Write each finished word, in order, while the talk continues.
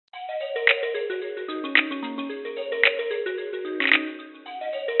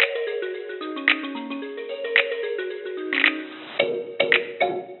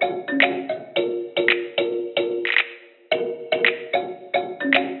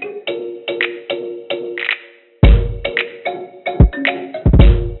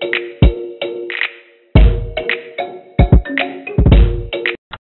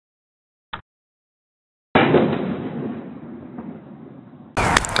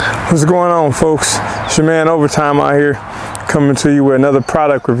What's going on, folks? It's your man Overtime out here, coming to you with another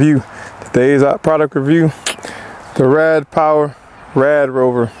product review. Today's product review, the Rad Power Rad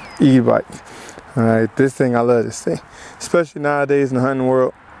Rover e-bike. Alright, this thing, I love this thing, especially nowadays in the hunting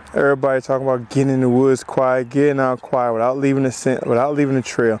world. Everybody talking about getting in the woods quiet, getting out quiet without leaving the scent, without leaving the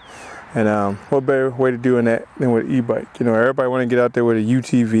trail. And what better way to doing that than with an e-bike? You know, everybody want to get out there with a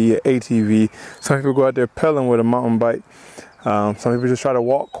UTV, an ATV. Some people go out there pedaling with a mountain bike. Some people just try to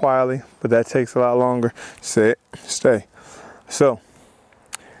walk quietly, but that takes a lot longer. Sit, stay. So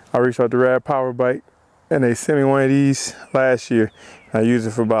I reached out to Rad Power Bike, and they sent me one of these last year. I used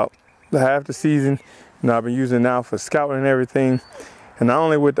it for about half the season. And I've been using it now for scouting and everything. And not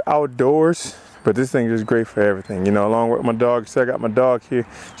only with the outdoors, but this thing is great for everything. You know, along with my dog. So I got my dog here.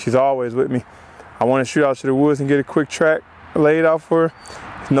 She's always with me. I want to shoot out to the woods and get a quick track laid out for her.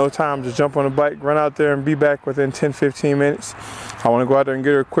 No time to jump on the bike, run out there and be back within 10-15 minutes. I want to go out there and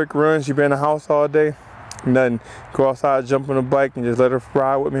get her a quick run. She's been in the house all day. Nothing. Go outside, jump on the bike, and just let her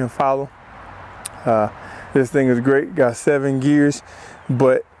ride with me and follow. This thing is great. Got 7 gears,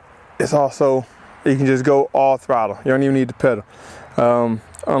 but it's also, you can just go all throttle. You don't even need to pedal.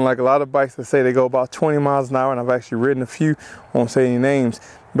 Unlike a lot of bikes that say they go about 20 miles an hour, and I've actually ridden a few, won't say any names,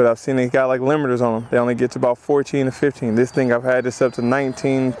 but I've seen they got like limiters on them. They only get to about 14 to 15. This thing, I've had this up to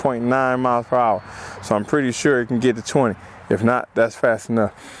 19.9 miles per hour. So I'm pretty sure it can get to 20. If not, that's fast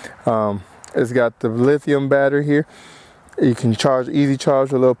enough. It's got the lithium battery here. You can charge, easy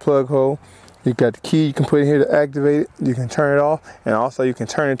charge with a little plug hole. You got the key you can put in here to activate it. You can turn it off, and also you can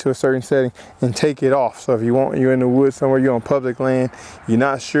turn it to a certain setting and take it off. So if you want, you're in the woods somewhere, you're on public land, you're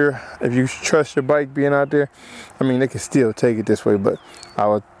not sure if you trust your bike being out there, I mean, they can still take it this way, but I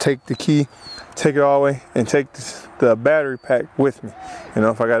would take the key, take it all the way, and take the battery pack with me. You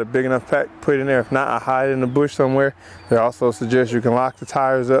know, if I got a big enough pack, put it in there. If not, I hide it in the bush somewhere. They also suggest you can lock the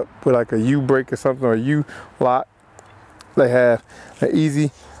tires up with like a U-brake or something, or a U-lock. They have an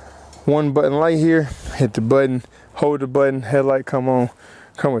easy 1-button light here. Hit the button, hold the button, headlight come on,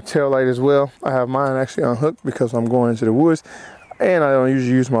 come with tail light as well. I have mine actually unhooked because I'm going into the woods, and I don't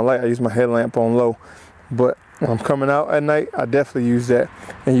usually use my light. I use my headlamp on low, but when I'm coming out at night, I definitely use that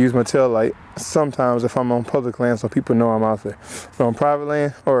and use my tail light sometimes if I'm on public land, so people know I'm out there. If I'm on private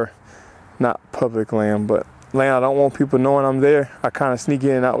land, or not public land, but land I don't want people knowing I'm there, I kind of sneak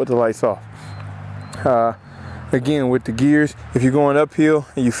in and out with the lights off. Again, with the gears, if you're going uphill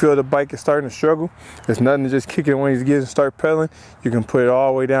and you feel the bike is starting to struggle, there's nothing to just kick it in one of these gears and start pedaling. You can put it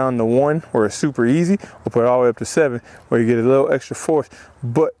all the way down to 1, where it's super easy, or put it all the way up to 7, where you get a little extra force,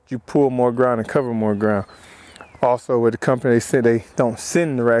 but you pull more ground and cover more ground. Also, with the company, they said they don't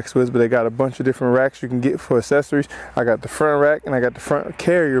send the racks with us, but they got a bunch of different racks you can get for accessories. I got the front rack, and I got the front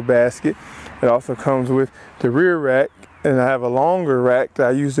carrier basket. It also comes with the rear rack, and I have a longer rack that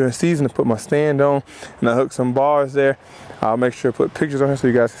I use during season to put my stand on, and I hook some bars there. I'll make sure to put pictures on here so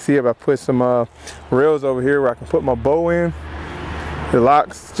you guys can see it. I put some rails over here where I can put my bow in. It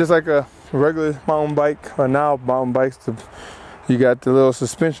locks just like a regular mountain bike, or now mountain bikes. You got the little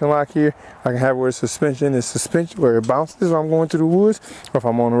suspension lock here. I can have where the suspension is where it bounces when I'm going through the woods, or if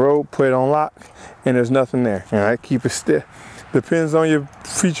I'm on the road, put it on lock, and there's nothing there. All right, keep it stiff. Depends on your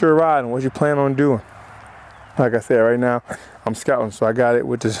feature of riding, what you plan on doing. Like I said, right now I'm scouting, so I got it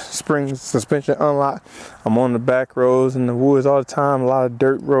with the spring suspension unlocked. I'm on the back roads in the woods all the time, a lot of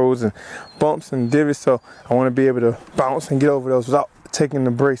dirt roads and bumps and divots, so I want to be able to bounce and get over those without taking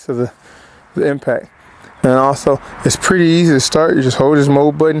the brace of the impact. And also, it's pretty easy to start. You just hold this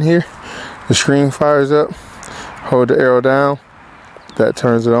mode button here, the screen fires up, hold the arrow down, that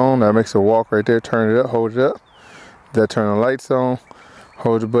turns it on, that makes it walk right there. Turn it up, hold it up, that turn the lights on,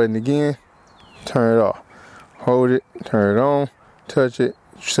 hold the button again, turn it off. Hold it, turn it on, touch it,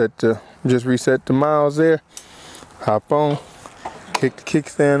 just reset the miles there, hop on, kick the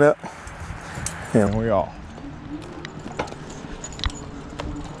kickstand up, and we're off.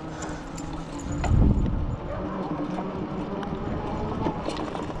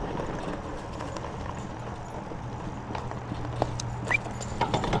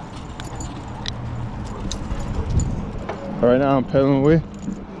 Right now I'm pedaling with,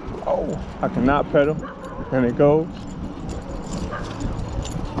 oh, I cannot pedal. And it goes.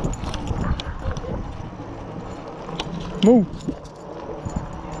 Move.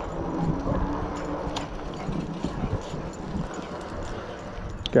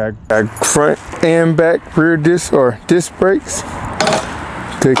 Got front and back rear disc or disc brakes.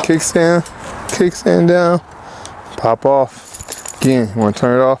 Good kickstand down. Pop off. Again, you want to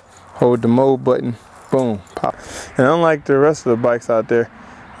turn it off, hold the mode button, boom, pop. And unlike the rest of the bikes out there,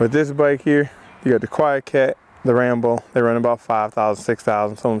 with this bike here, you got the Quiet Cat the Rambo, they run about 5,000,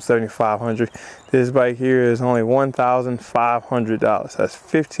 6,000, some of them 7,500. This bike here is only $1,500. That's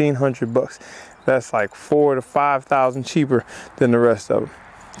 1,500 bucks. That's like 4,000 to 5,000 cheaper than the rest of them.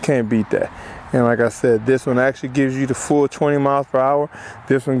 Can't beat that. And like I said, this one actually gives you the full 20 miles per hour.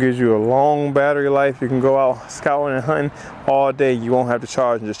 This one gives you a long battery life. You can go out scouting and hunting all day. You won't have to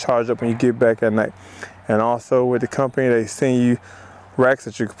charge, and just charge up when you get back at night. And also with the company, they send you racks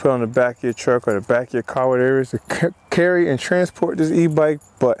that you can put on the back of your truck or the back of your car, whatever it is, to carry and transport this e-bike.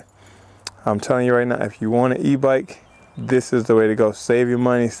 But I'm telling you right now, if you want an e-bike, this is the way to go. Save your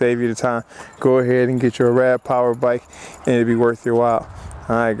money, save you the time. Go ahead and get your Rad Power Bike, and it'll be worth your while.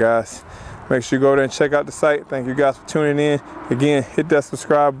 All right, guys. Make sure you go there and check out the site. Thank you guys for tuning in. Again, hit that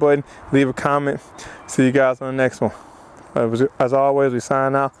subscribe button, leave a comment. See you guys on the next one. As always, we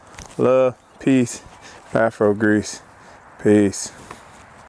sign out. Love, peace, Afro grease. Peace.